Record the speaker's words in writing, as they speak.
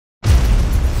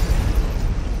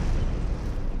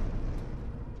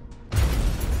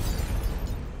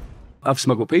I've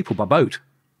smuggled people by boat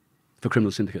for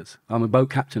criminal syndicates. I'm a boat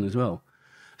captain as well.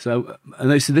 So, and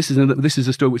they said, this is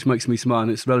a story which makes me smile,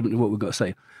 and it's relevant to what we've got to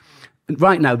say. And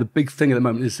right now, the big thing at the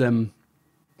moment is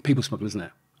people smuggling, isn't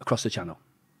it, across the channel.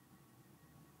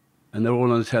 And they're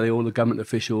all on the telly, all the government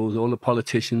officials, all the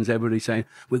politicians, everybody saying,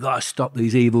 we've got to stop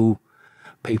these evil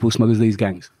people smugglers, these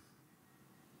gangs.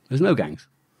 There's no gangs.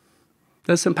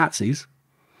 There's some patsies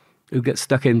who get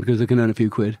stuck in because they can earn a few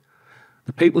quid.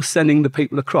 The people sending the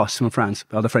people across from France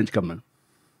are the French government.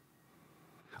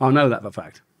 I know that for a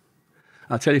fact.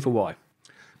 I'll tell you for why.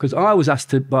 Because I was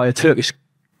asked by a Turkish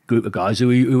group of guys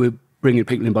who were bringing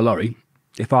people in by lorry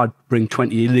if I'd bring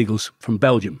 20 illegals from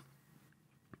Belgium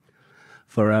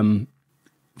for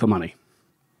money.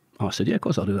 I said, yeah, of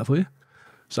course I'll do that for you.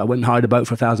 So I went and hired a boat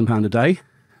for £1,000 a day,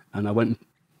 and I went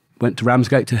to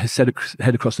Ramsgate to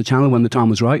head across the channel when the time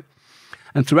was right.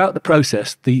 And throughout the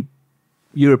process, the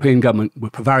European government were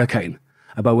prevaricating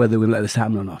about whether they would let this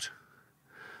happen or not.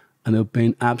 And they were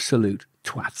being absolute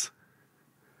twats.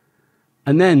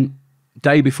 And then,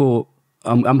 day before,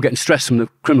 I'm getting stressed from the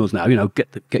criminals now, you know,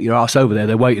 get your arse over there,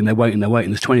 they're waiting.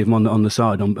 There's 20 of them on the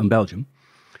side on Belgium.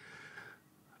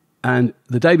 And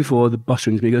the day before, the boss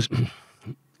rings me,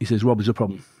 he says, Rob, there's a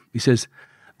problem. He says,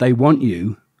 they want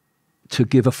you to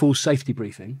give a full safety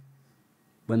briefing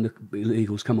when the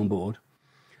illegals come on board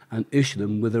and issue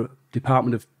them with a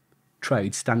Department of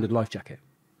Trade standard life jacket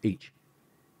each.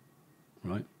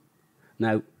 Right?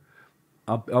 Now,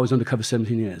 I was undercover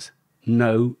 17 years.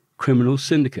 No criminal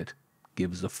syndicate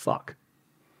gives a fuck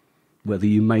whether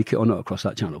you make it or not across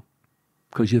that channel,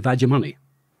 because you've had your money.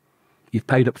 You've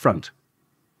paid up front.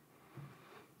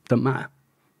 Don't matter.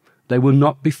 They will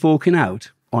not be forking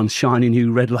out on shiny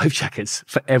new red life jackets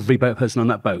for every person on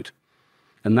that boat.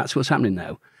 And that's what's happening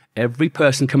now. Every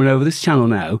person coming over this channel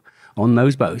now on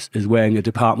those boats is wearing a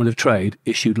Department of Trade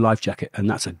issued life jacket, and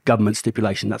that's a government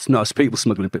stipulation. That's not a people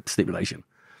smuggling stipulation.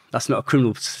 That's not a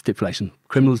criminal stipulation.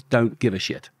 Criminals don't give a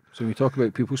shit. So when you talk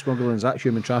about people smuggling, is that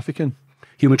human trafficking?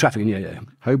 Human trafficking, yeah.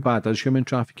 How bad is human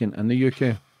trafficking in the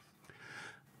UK?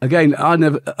 Again, I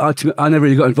never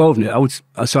really got involved in it.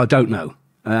 So I don't know.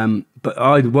 But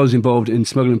I was involved in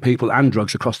smuggling people and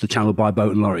drugs across the channel by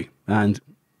boat and lorry. And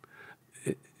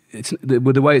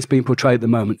the way it's being portrayed at the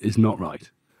moment is not right.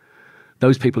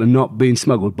 Those people are not being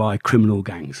smuggled by criminal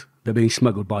gangs. They're being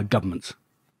smuggled by governments.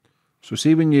 So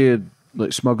see, when you're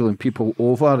like smuggling people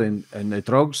over in the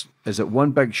drugs, is it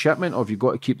one big shipment, or have you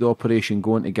got to keep the operation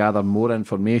going to gather more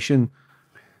information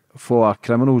for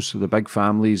criminals, the big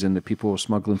families and the people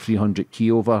smuggling 300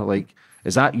 key over? Like,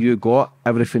 is that you got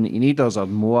everything that you need, or is there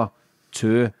more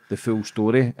to the full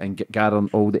story and gathering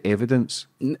all the evidence?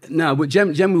 No, but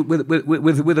generally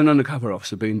with an undercover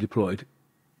officer being deployed,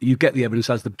 you get the evidence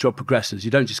as the job progresses.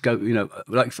 You don't just go, you know,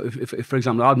 like if for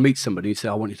example, I'd meet somebody and say,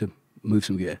 I want you to move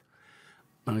some gear.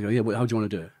 And I go, yeah, well, how do you want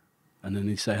to do it? And then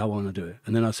he'd say, how do I want to do it?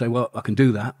 And then I'd say, well, I can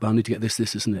do that, but I need to get this,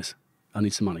 and this. I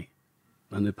need some money.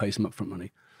 And they'd pay some upfront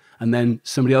money. And then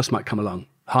somebody else might come along,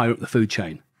 higher up the food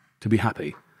chain to be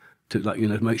happy, to, like, you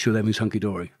know, make sure everything's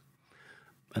hunky-dory.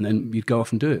 And then you'd go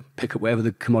off and do it. Pick up whatever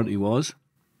the commodity was,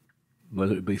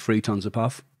 whether it be 3 tons of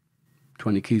puff,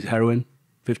 20 keys of heroin,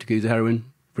 50 keys of heroin,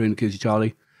 300 keys of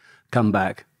Charlie, come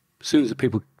back. As soon as the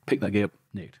people pick that gear up,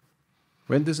 nicked.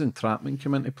 When does entrapment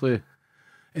come into play?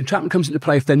 Entrapment comes into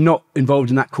play if they're not involved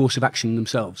in that course of action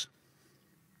themselves.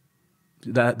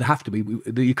 They have to be.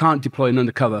 You can't deploy an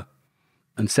undercover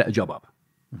and set a job up.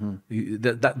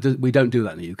 Mm-hmm. We don't do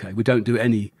that in the UK. We don't do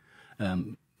any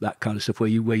that kind of stuff where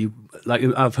you like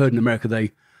I've heard in America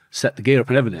they set the gear up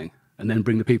and everything and then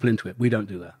bring the people into it. We don't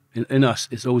do that. In us,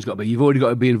 it's always got to be. You've already got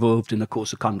to be involved in a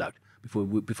course of conduct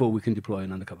before we can deploy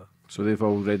an undercover. So they've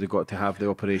already got to have the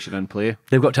operation in play?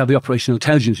 They've got to have the operational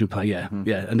intelligence in play, yeah. Mm-hmm.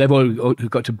 Yeah. And they've already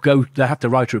got to go, they have to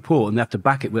write a report and they have to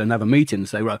back it with another meeting and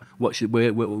say, right, what's your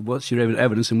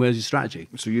evidence and where's your strategy?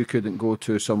 So you couldn't go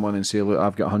to someone and say, look,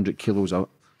 I've got 100 kilos of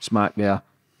smack there,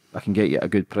 I can get you at a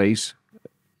good price?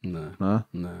 No.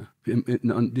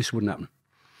 This wouldn't happen.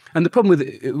 And the problem with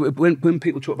it, when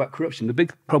people talk about corruption, the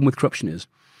big problem with corruption is,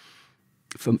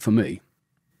 for me,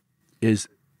 is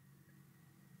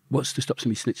what's to stop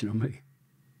somebody snitching on me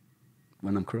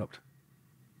when I'm corrupt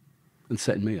and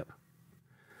setting me up?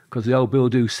 Because the old bill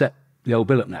do set the old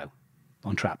bill up now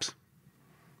on traps,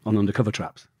 on undercover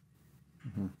traps.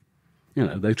 Mm-hmm. You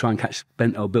know, they try and catch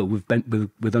bent old bill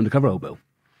with undercover old bill.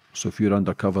 So if you're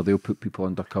undercover, they'll put people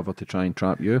undercover to try and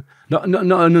trap you? Not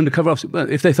an undercover officer. Well,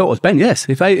 if they thought it was Ben, yes.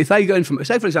 If they go in from,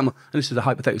 say for example, and this is a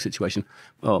hypothetical situation,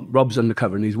 well, Rob's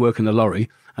undercover and he's working the lorry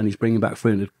and he's bringing back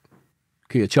 300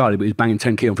 key of Charlie, but he's banging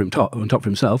 10 key on top for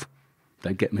himself,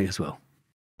 they'd get me as well.